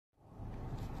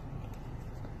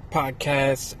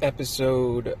Podcast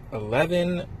episode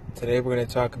 11. Today we're going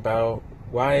to talk about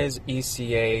why is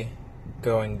ECA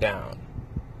going down.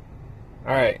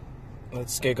 Alright,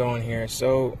 let's get going here.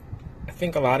 So I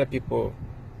think a lot of people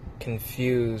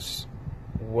confuse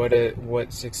what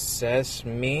success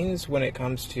means when it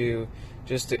comes to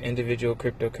just the individual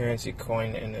cryptocurrency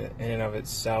coin in and of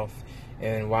itself,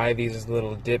 and why these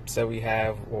little dips that we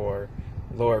have or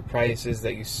lower prices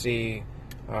that you see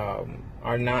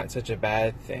are not such a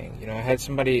bad thing. You know, I had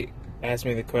somebody ask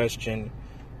me the question,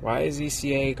 why is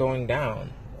ECA going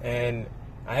down? And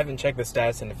I haven't checked the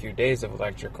stats in a few days of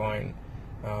Electra Coin,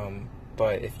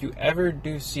 but if you ever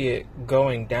do see it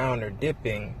going down or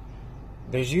dipping,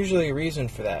 there's usually a reason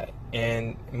for that.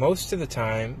 And most of the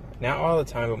time, not all the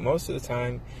time, but most of the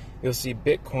time, you'll see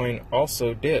Bitcoin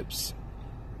also dips.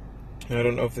 And I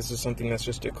don't know if this is something that's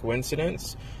just a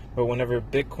coincidence, but whenever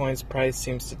Bitcoin's price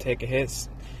seems to take a hit,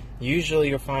 usually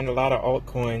you'll find a lot of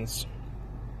altcoins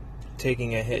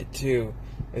taking a hit too,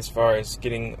 as far as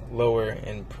getting lower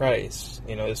in price.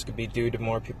 You know, this could be due to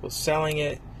more people selling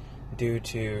it, due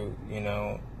to,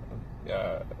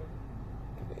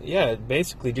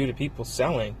 basically due to people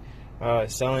selling the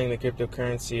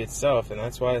cryptocurrency itself. And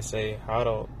that's why I say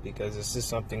HODL, because this is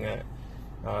something that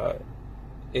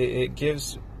it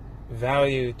gives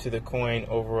value to the coin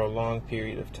over a long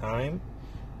period of time,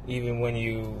 even when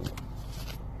you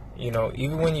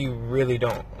really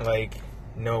don't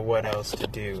know what else to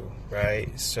do,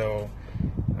 right? So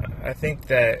I think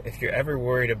that if you're ever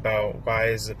worried about why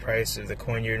is the price of the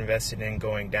coin you're invested in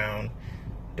going down,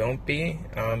 don't be,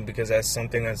 because that's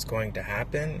something that's going to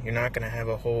happen. You're not going to have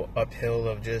a whole uphill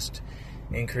of just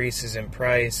increases in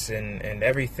price and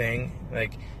everything.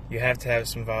 Like, you have to have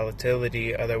some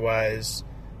volatility, otherwise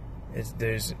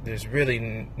there's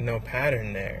really no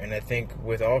pattern there. And I think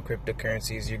with all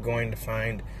cryptocurrencies, you're going to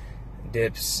find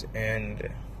dips, and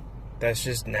that's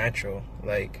just natural.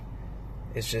 Like,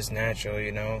 it's just natural,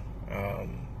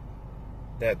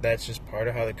 that's just part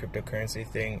of how the cryptocurrency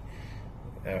thing,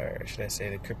 or should I say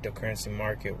the cryptocurrency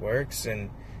market works. And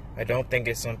I don't think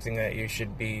it's something that you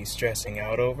should be stressing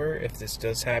out over if this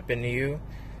does happen to you.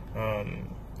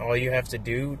 All you have to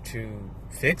do to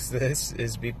fix this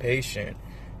is be patient.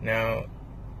 Now,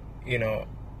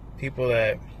 people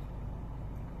that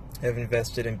have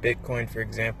invested in Bitcoin, for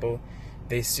example,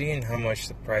 they've seen how much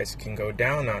the price can go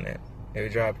down on it. It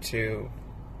would drop to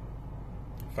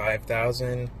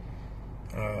 5,000,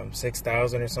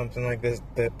 6,000 or something like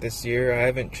this year. I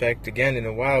haven't checked again in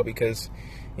a while because,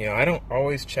 I don't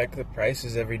always check the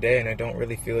prices every day, and I don't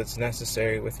really feel it's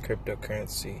necessary with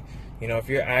cryptocurrency. If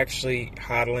you're actually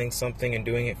hodling something and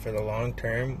doing it for the long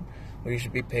term, you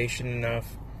should be patient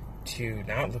enough to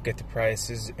not look at the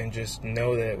prices and just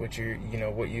know that what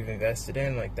you've invested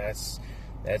in, that's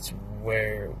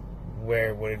where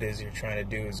what it is you're trying to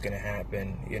do is going to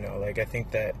happen. I think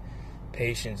that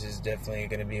patience is definitely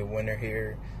going to be a winner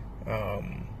here.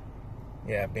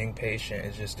 Being patient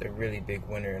is just a really big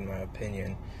winner in my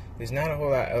opinion. There's not a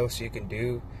whole lot else you can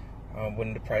do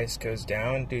when the price goes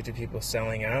down due to people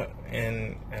selling out,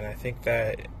 and I think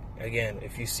that, again,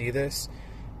 if you see this,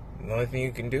 the only thing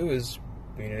you can do is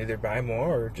either buy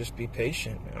more or just be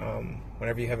patient.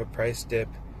 Whenever you have a price dip,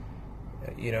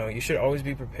 you should always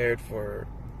be prepared for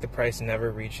the price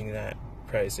never reaching that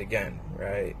price again,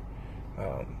 right?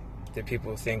 Did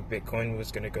people think Bitcoin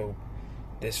was going to go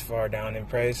this far down in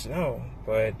price? No.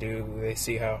 But do they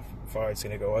see how far it's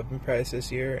going to go up in price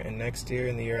this year and next year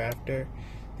and the year after?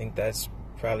 I think that's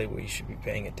probably what you should be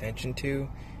paying attention to,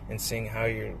 and seeing how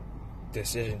your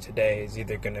decision today is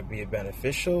either going to be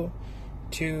beneficial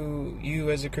to you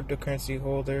as a cryptocurrency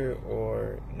holder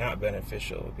or not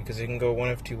beneficial, because it can go one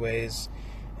of two ways,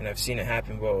 and I've seen it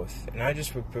happen both. And I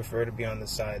just would prefer to be on the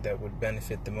side that would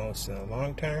benefit the most in the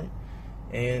long term,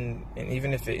 and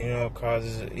even if it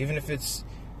even if it's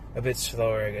a bit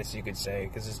slower, I guess you could say,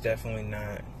 because it's definitely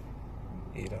not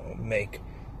make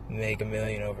a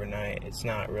million overnight. It's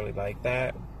not really like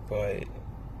that, but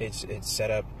it's set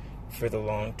up for the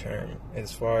long term,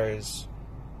 as far as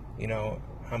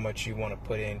how much you want to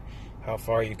put in, how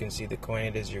far you can see the coin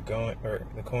it is you're going, or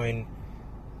the coin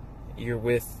you're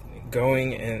with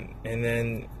going, and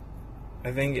then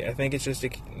I think it's just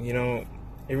it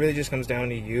really just comes down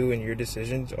to you and your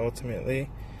decisions ultimately.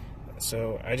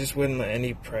 So I just wouldn't let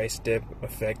any price dip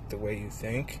affect the way you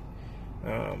think,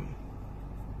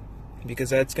 because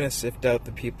that's going to sift out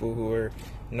the people who are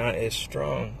not as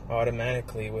strong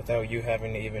automatically without you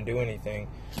having to even do anything.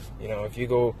 If you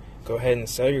go ahead and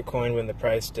sell your coin when the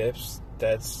price dips,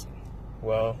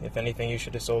 if anything, you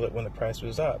should have sold it when the price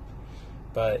was up.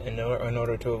 But in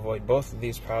order to avoid both of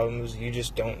these problems, you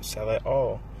just don't sell at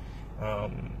all.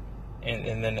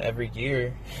 and then every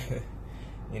year,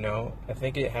 I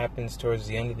think it happens towards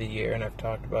the end of the year, and I've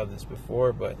talked about this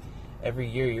before, but every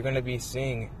year you're going to be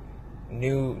seeing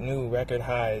new record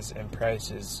highs and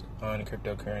prices on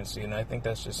cryptocurrency, and I think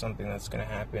that's just something that's going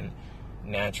to happen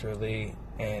naturally.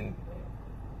 And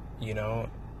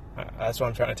that's what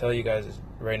I'm trying to tell you guys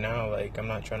right now. Like, I'm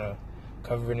not trying to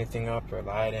cover anything up or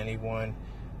lie to anyone,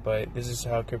 but this is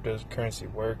how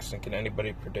cryptocurrency works. And can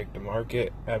anybody predict the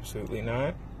market? Absolutely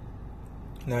not.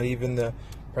 Not even the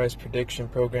price prediction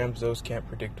programs, those can't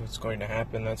predict what's going to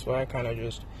happen. That's why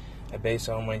I base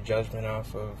all my judgment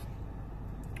off of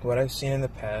what I've seen in the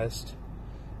past,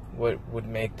 what would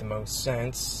make the most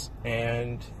sense,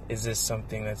 and is this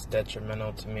something that's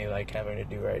detrimental to me, like having to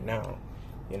do right now?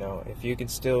 If you could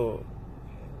still,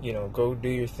 go do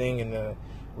your thing in the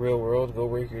real world, go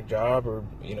work your job, or,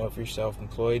 if you're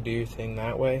self-employed, do your thing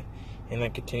that way, and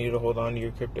then continue to hold on to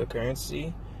your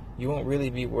cryptocurrency, you won't really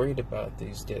be worried about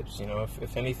these dips.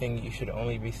 If anything, you should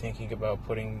only be thinking about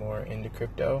putting more into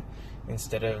crypto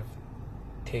instead of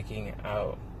taking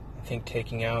out. I think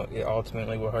taking out, it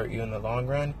ultimately will hurt you in the long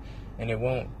run, and you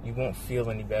won't feel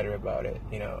any better about it.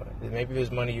 Maybe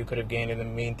there's money you could have gained in the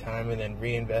meantime and then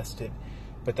reinvested.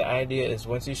 But the idea is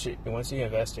once you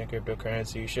invest in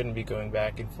cryptocurrency, you shouldn't be going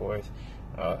back and forth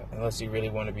unless you really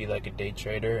want to be like a day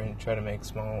trader and try to make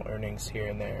small earnings here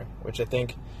and there, which I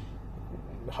think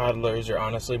hodlers are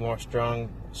honestly more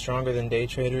stronger than day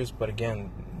traders. But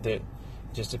again, it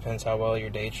just depends how well you're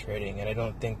day trading, and I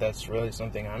don't think that's really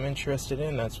something I'm interested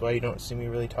in. That's why you don't see me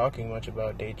really talking much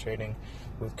about day trading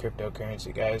with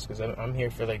cryptocurrency, guys, because I'm here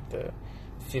for like the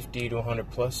 50 to 100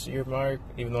 plus year mark.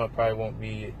 Even though I probably won't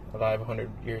be alive 100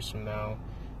 years from now,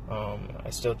 I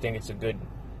still think it's a good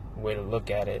way to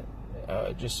look at it,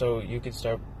 just so you can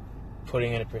start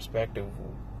putting into perspective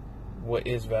what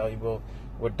is valuable,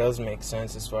 what does make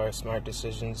sense as far as smart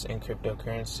decisions in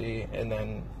cryptocurrency, and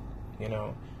then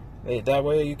that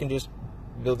way you can just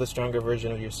build a stronger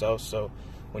version of yourself. So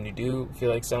when you do feel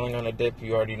like selling on a dip,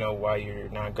 you already know why you're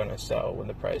not going to sell when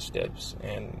the price dips.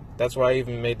 And that's why I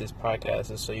even made this podcast,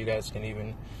 is so you guys can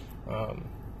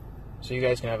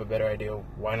have a better idea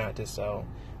why not to sell.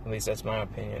 At least that's my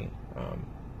opinion.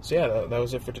 So yeah, that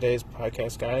was it for today's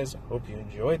podcast, guys. Hope you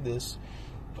enjoyed this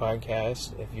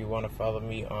podcast. If you want to follow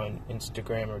me on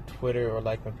Instagram or Twitter, or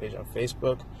like my page on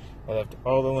Facebook, I left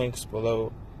all the links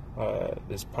below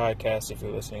this podcast if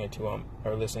you're listening to it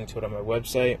on my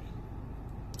website.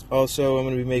 Also, I'm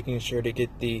going to be making sure to get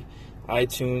the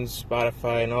iTunes,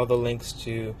 Spotify, and all the links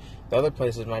to the other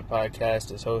places my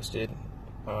podcast is hosted.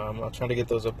 I'll try to get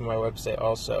those up on my website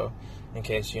also, in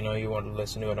case you want to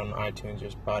listen to it on iTunes or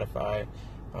Spotify.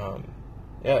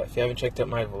 If you haven't checked out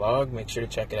my vlog, make sure to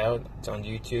check it out. It's on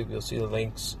YouTube. You'll see the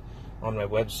links on my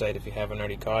website if you haven't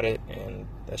already caught it. And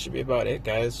that should be about it,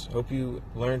 guys. Hope you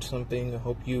learned something.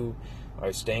 Hope you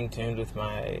are staying tuned with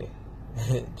my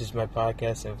just my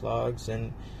podcasts and vlogs,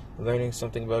 and learning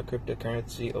something about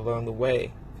cryptocurrency along the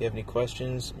way. If you have any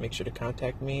questions, make sure to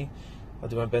contact me. I'll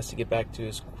do my best to get back to you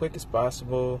as quick as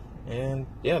possible. And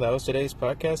yeah, that was today's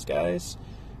podcast, guys.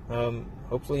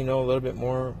 Hopefully you know a little bit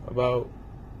more about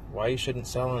why you shouldn't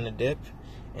sell on a dip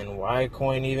and why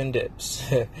coin even dips.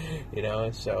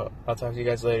 So I'll talk to you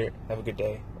guys later. Have a good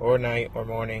day, or night, or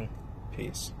morning.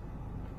 Peace.